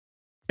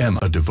Emma,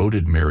 a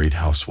devoted married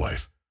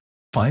housewife,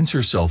 finds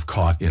herself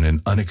caught in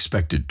an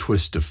unexpected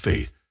twist of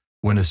fate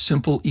when a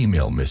simple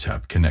email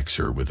mishap connects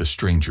her with a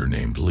stranger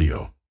named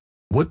Leo.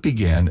 What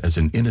began as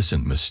an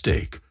innocent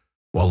mistake,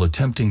 while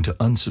attempting to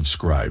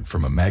unsubscribe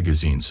from a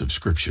magazine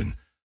subscription,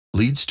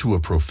 leads to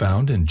a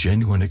profound and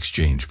genuine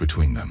exchange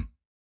between them.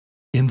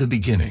 In the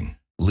beginning,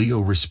 Leo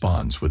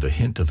responds with a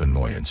hint of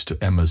annoyance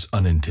to Emma's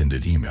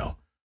unintended email,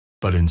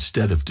 but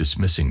instead of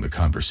dismissing the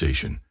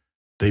conversation,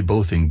 they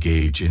both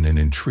engage in an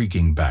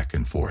intriguing back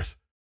and forth.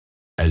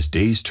 As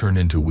days turn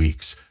into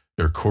weeks,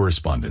 their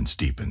correspondence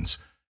deepens,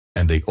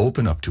 and they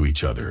open up to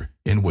each other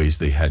in ways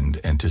they hadn't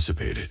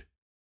anticipated.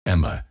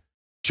 Emma,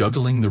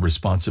 juggling the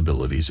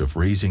responsibilities of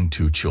raising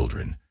 2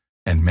 children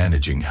and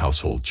managing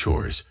household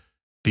chores,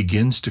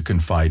 begins to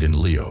confide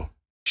in Leo,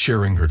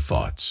 sharing her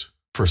thoughts,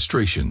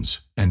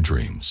 frustrations, and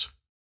dreams.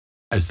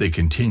 As they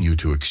continue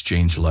to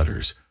exchange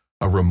letters,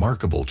 a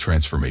remarkable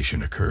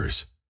transformation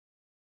occurs.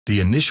 The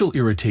initial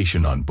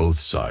irritation on both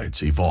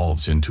sides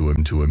evolves into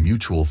a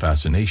mutual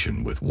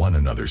fascination with one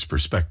another's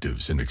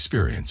perspectives and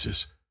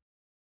experiences.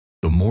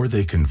 The more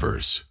they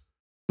converse,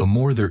 the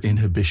more their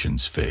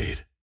inhibitions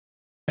fade,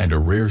 and a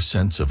rare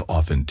sense of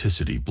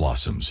authenticity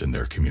blossoms in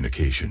their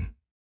communication.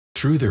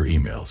 Through their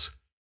emails,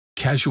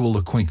 casual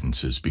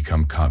acquaintances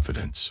become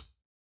confidants.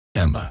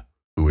 Emma,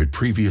 who had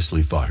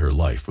previously thought her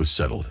life was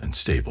settled and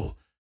stable,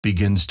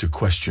 begins to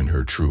question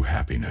her true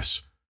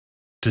happiness.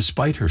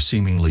 Despite her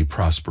seemingly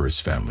prosperous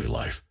family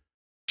life,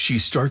 she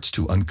starts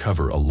to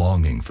uncover a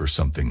longing for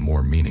something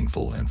more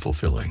meaningful and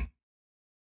fulfilling.